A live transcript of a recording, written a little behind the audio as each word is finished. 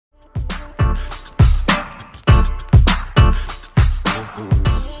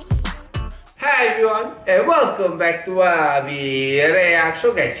everyone, and welcome back to a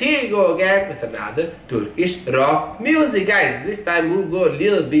reaction. Guys, here we go again with another Turkish rock music. Guys, this time we'll go a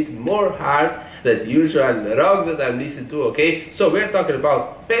little bit more hard than the usual rock that I'm listening to, okay? So we're talking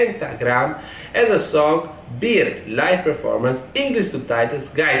about Pentagram and the song Bir live performance, English subtitles.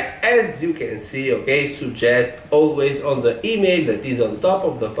 Guys, as you can see, okay, suggest always on the email that is on top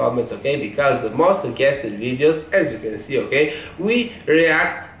of the comments, okay, because the most requested videos, as you can see, okay, we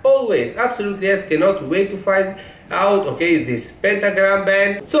react always, absolutely, yes, cannot wait to find out, okay, this Pentagram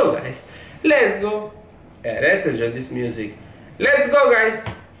band. So guys, let's go and let's enjoy this music. Let's go, guys.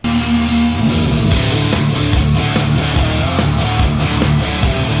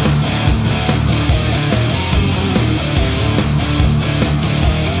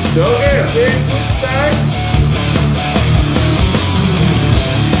 Okay, a very good start.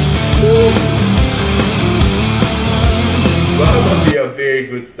 Gonna be a very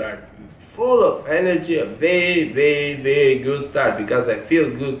good start. Full of energy, a very good start, because I feel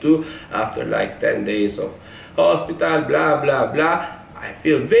good too after like 10 days of hospital, blah blah blah. I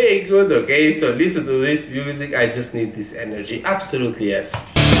feel very good, okay? So listen to this music, I just need this energy. Absolutely, yes.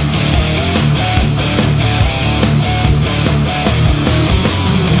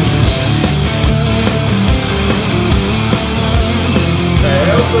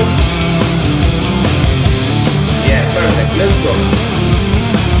 Yeah, perfect. Let's go.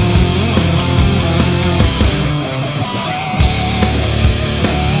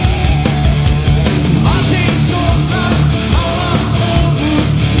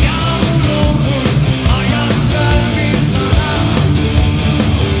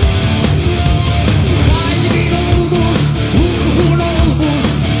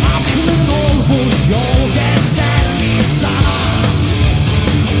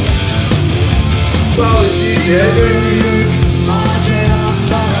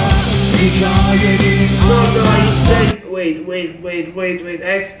 Wait,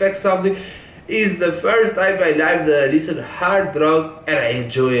 I expect something. It's the first time in my life that I listen to hard rock and I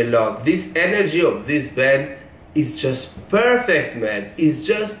enjoy a lot. This energy of this band is just perfect, man. It's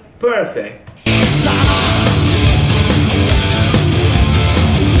just perfect.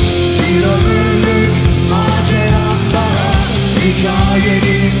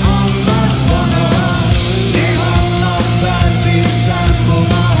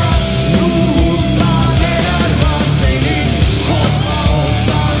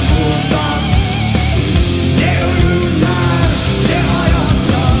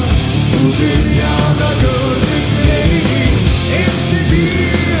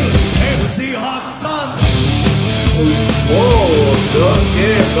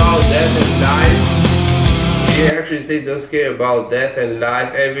 Actually say don't care about death and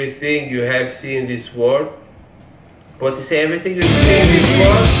life. Everything you have seen in this world, what you say, everything you see in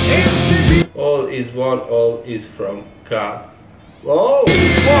this world, all is one, all is from God. Whoa,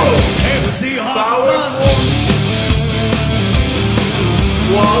 powerful.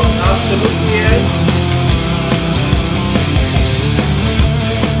 Whoa, absolutely, yes.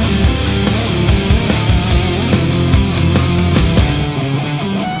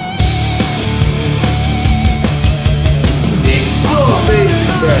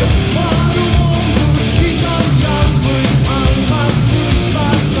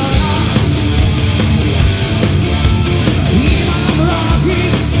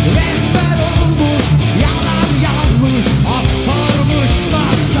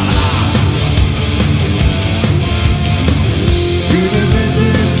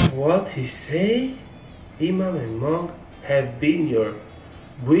 What he say? Imam and monk have been your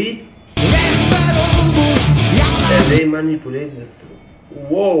weed, and they manipulate the truth.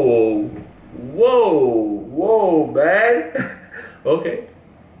 Whoa, man. Okay.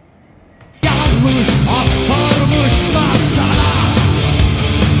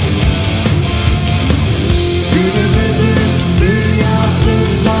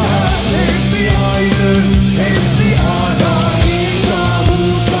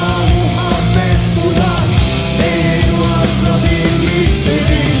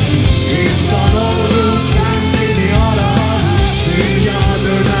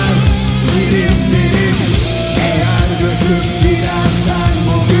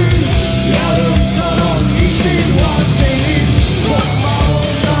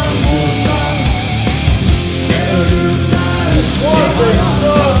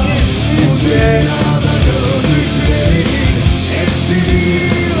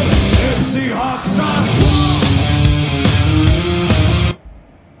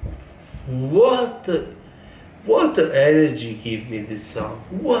 What the energy give me this song.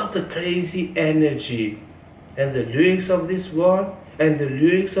 What a crazy energy. And the lyrics of this one, And the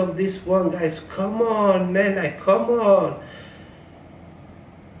lyrics of this one, guys, come on, man, like, come on.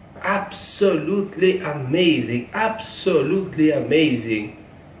 Absolutely amazing, absolutely amazing.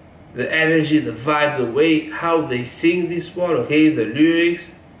 The energy, the vibe, the way how they sing this one, okay, the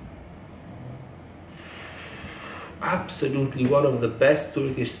lyrics. Absolutely one of the best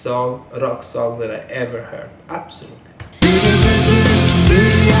Turkish rock song that I ever heard. Absolutely.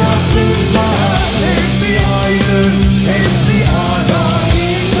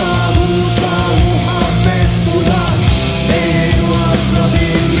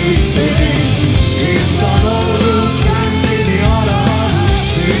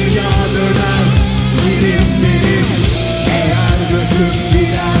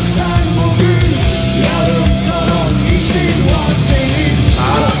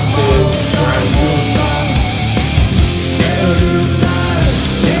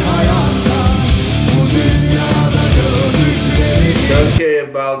 Don't care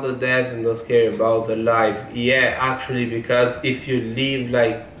about the death and don't care about the life. Yeah, actually, because if you leave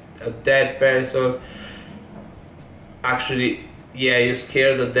like a dead person, actually, yeah, you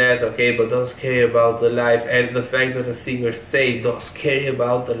scare the death, okay, but don't scare about the life. And the fact that the singers say don't scare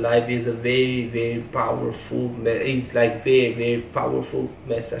about the life is a very, very powerful, it's like very powerful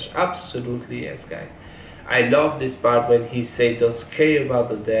message. Absolutely, yes, guys. I love this part when he say don't scare about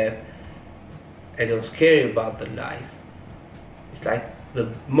the death and don't scare about the life. It's like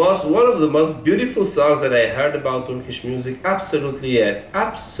one of the most beautiful songs that I heard about Turkish music. Absolutely yes,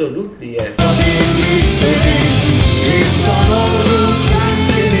 absolutely yes.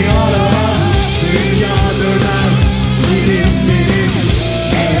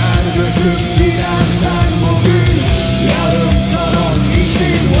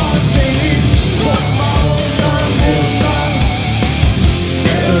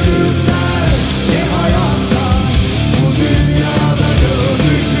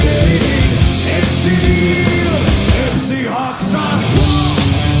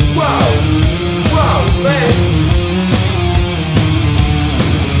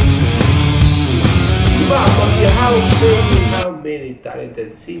 How many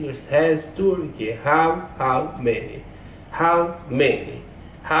talented singers has Turkey? How many? How many,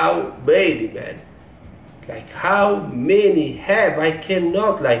 man? Like, how many have? I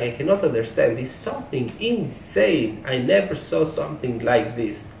cannot understand. It's something insane. I never saw something like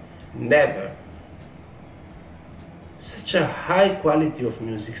this. Never. Such a high quality of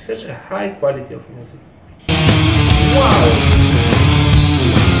music. Such a high quality of music. Wow.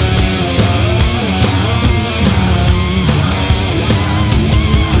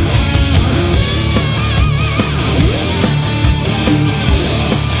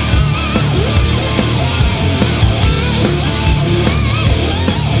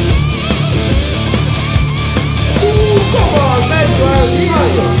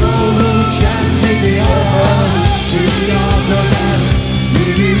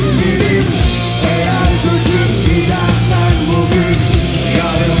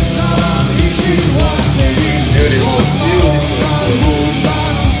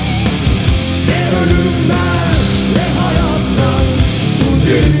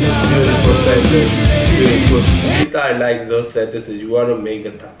 I like those sentences. You want to make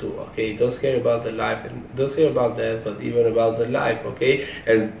a tattoo, okay? Don't care about the life and don't care about that, but even about the life, okay?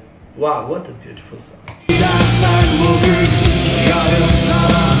 And wow, what a beautiful song.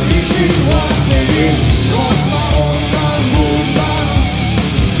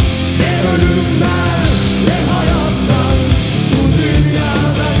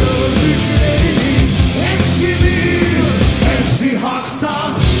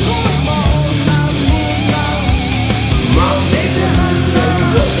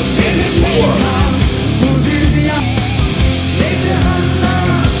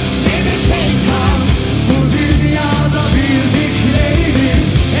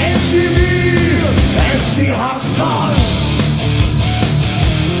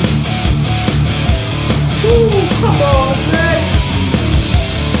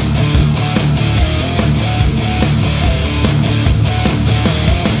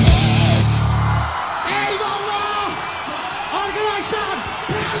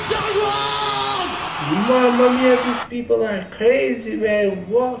 Mamma mia, these people are crazy, man.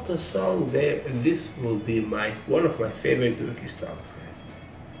 What a song there. And this will be one of my favorite Turkish songs,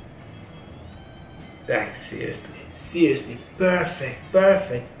 guys. Like, seriously, perfect,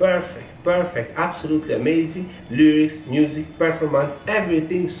 absolutely amazing. Lyrics, music, performance,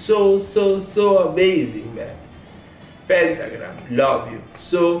 everything so amazing, man. Pentagram, love you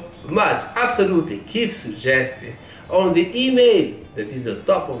so much. Absolutely, keep suggesting. on the email that is at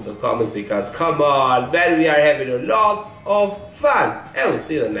top of the comments, because come on, man, we are having a lot of fun, and we'll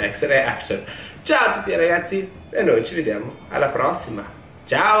see you in the next reaction. Ciao a tutti ragazzi, e noi ci vediamo alla prossima.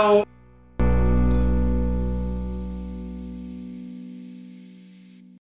 Ciao!